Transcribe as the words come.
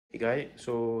Hey guys,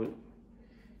 so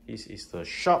this is the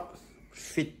Sharp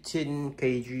 15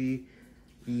 kg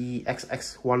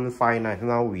ESX159.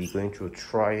 Now we're going to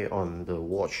try on the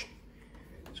watch.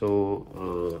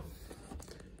 So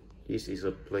this is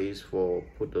a place for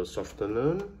put the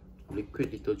softener,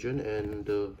 liquid detergent, and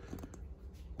the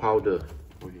powder.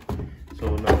 Okay.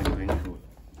 So now we're going to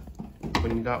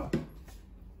open it up.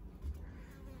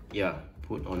 Yeah,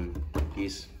 put on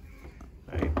this.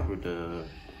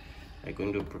 I'm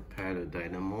going to prepare the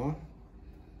dynamo.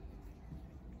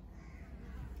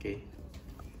 Okay.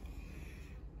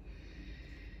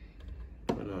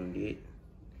 Put on it.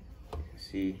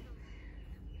 See.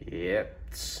 Yep.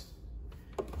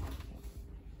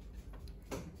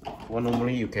 Well,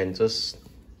 normally you can just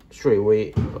straight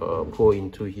away pour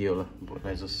into here, but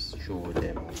I just show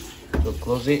them. So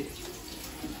close it.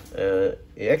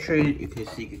 Actually, you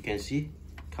can see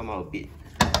come out a bit.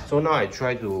 So now I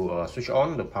try to switch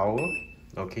on the power.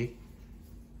 Okay.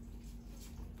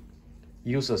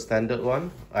 Use a standard one.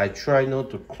 I try not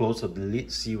to close the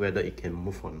lid, see whether it can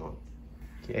move or not.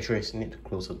 Okay, actually I need to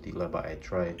close the lid, but I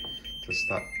try to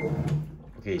start.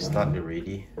 Okay, start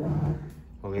already.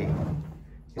 Okay,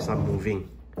 it's not moving.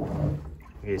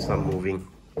 Okay, it's not moving.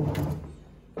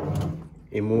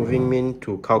 It moving means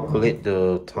to calculate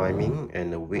the timing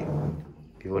and the weight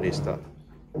before they start.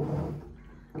 You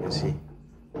can see.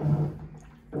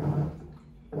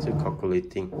 Still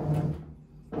calculating.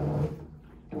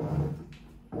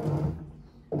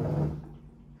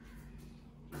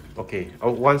 Okay,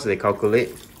 once they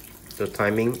calculate, the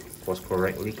timing was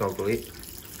correctly calculated,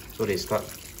 so they start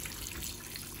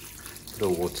the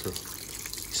water.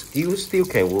 Still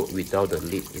can work without the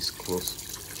lid is closed.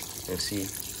 You can see.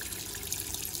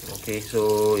 Okay,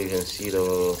 so you can see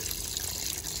they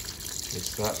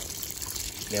start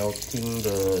melting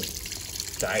the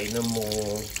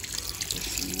dynamo. Let's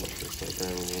see what the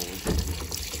dynamo.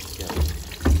 Yeah.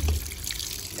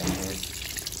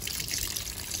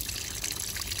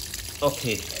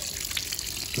 Okay,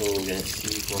 so you can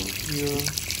see from here,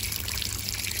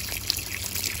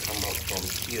 come out from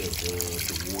here the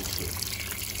water.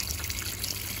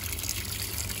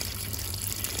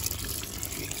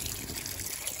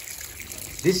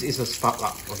 This is a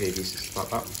startup. Okay, this is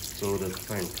startup. So the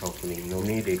time calculating.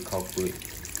 Normally they calculate.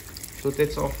 So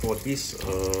that's all for this.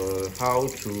 How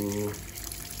to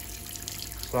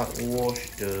start wash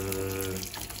the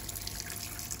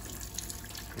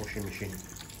washing machine.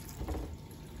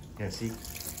 You can see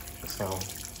the sound.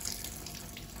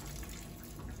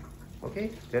 Okay,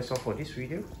 that's all for this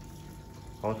video.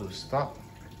 How to start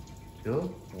the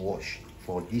wash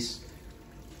for this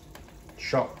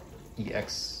Sharp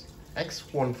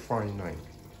ESX159.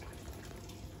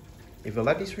 If you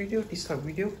like this video, this type of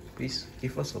video, please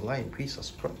give us a like and please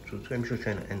subscribe to the MShow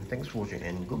channel. And thanks for watching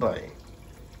and goodbye.